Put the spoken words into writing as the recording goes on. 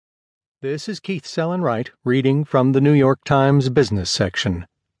This is Keith Sellenwright reading from the New York Times business section.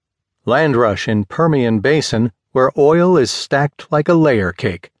 Land Rush in Permian Basin, where oil is stacked like a layer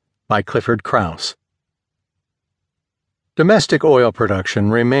cake, by Clifford Krauss. Domestic oil production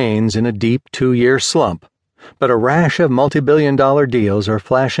remains in a deep 2-year slump, but a rash of multi-billion-dollar deals are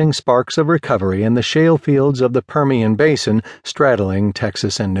flashing sparks of recovery in the shale fields of the Permian Basin straddling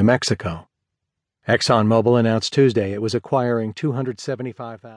Texas and New Mexico. ExxonMobil announced Tuesday it was acquiring 275,000